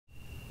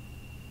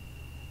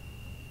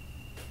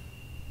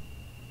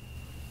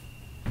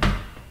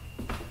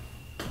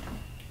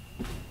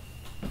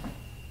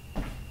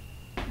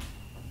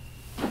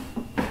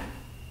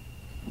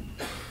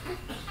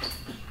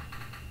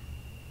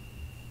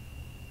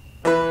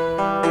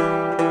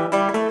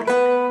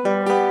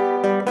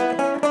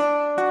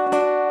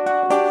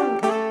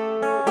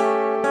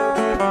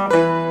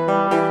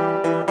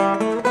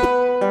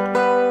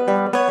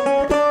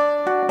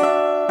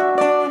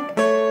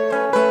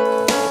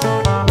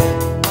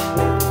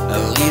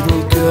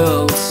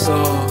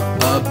saw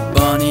a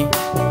bunny.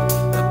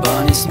 The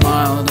bunny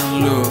smiled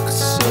and looked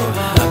so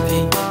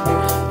happy.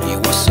 He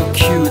was so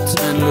cute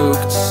and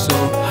looked so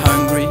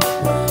hungry.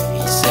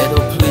 He said,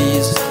 "Oh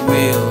please,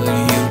 will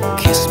you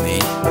kiss me?"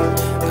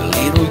 The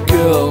little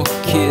girl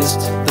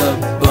kissed the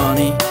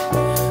bunny.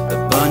 The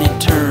bunny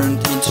turned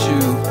into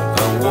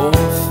a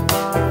wolf.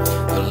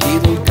 The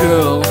little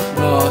girl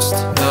lost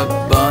the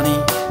bunny,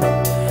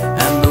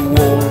 and the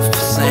wolf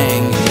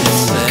sang and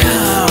said,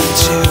 "Come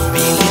to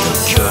me, little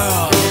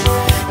girl,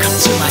 come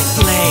to my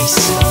place.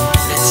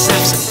 Let's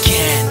have some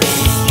candy,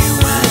 you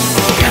and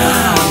me.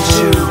 Come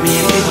to me,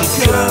 little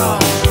girl,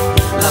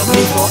 love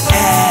me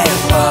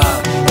forever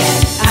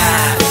and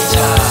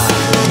after."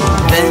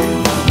 Then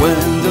when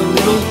the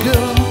little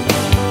girl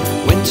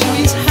went to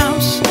his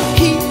house,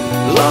 he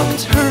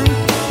locked her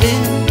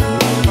in,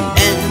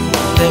 and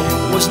there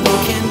was no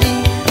candy.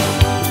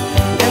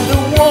 And the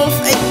wolf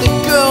ate the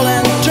girl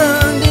and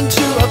turned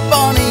into a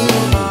bunny.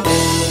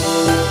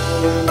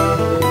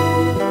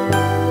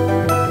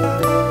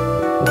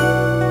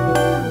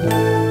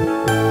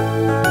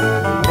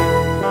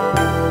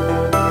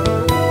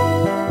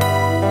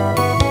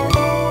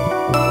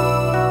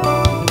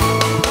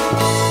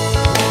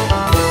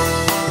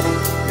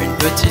 Une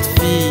petite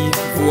fille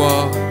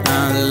voit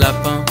un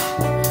lapin.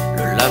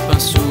 Le lapin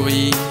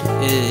sourit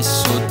et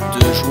saute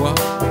de joie.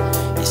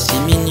 Et si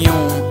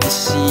mignon et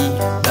si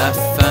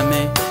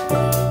affamé,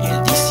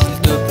 il dit: "S'il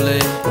te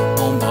plaît,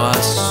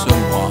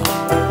 embrasse-moi."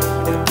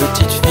 La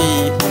petite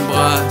fille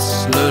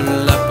embrasse le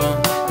lapin.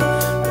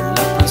 Le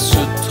lapin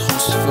se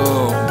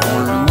transforme en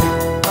loup.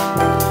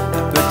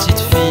 La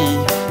petite fille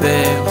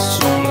perd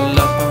son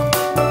lapin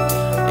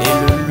et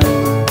le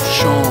loup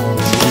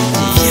chante et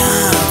dit: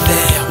 Viens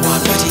vers moi,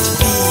 petite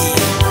fille,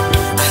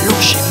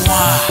 allons chez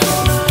moi,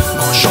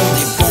 mangeons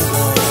des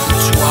bonbons,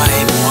 toi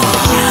et moi.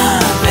 Viens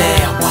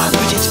vers moi,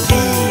 petite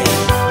fille,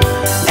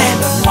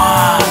 aime-moi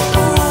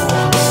pour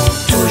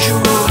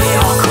toujours et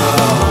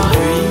encore.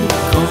 Puis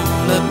quand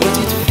la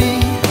petite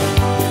fille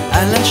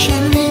alla chez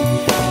lui,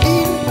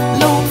 il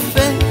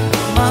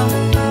l'enferma.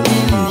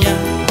 Il n'y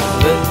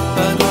avait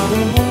pas de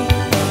bonbons,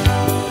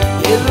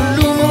 et le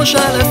loup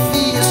mangea la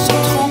fille et se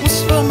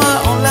transforma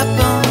en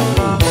lapin.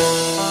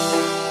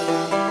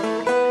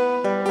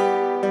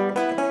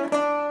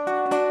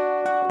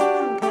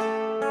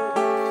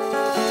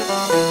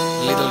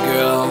 Little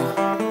girl,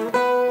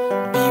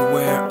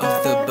 beware of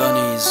the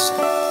bunnies.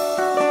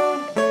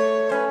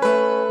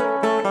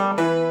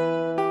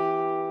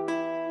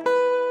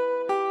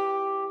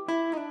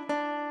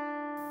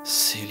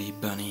 Silly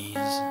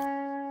bunnies.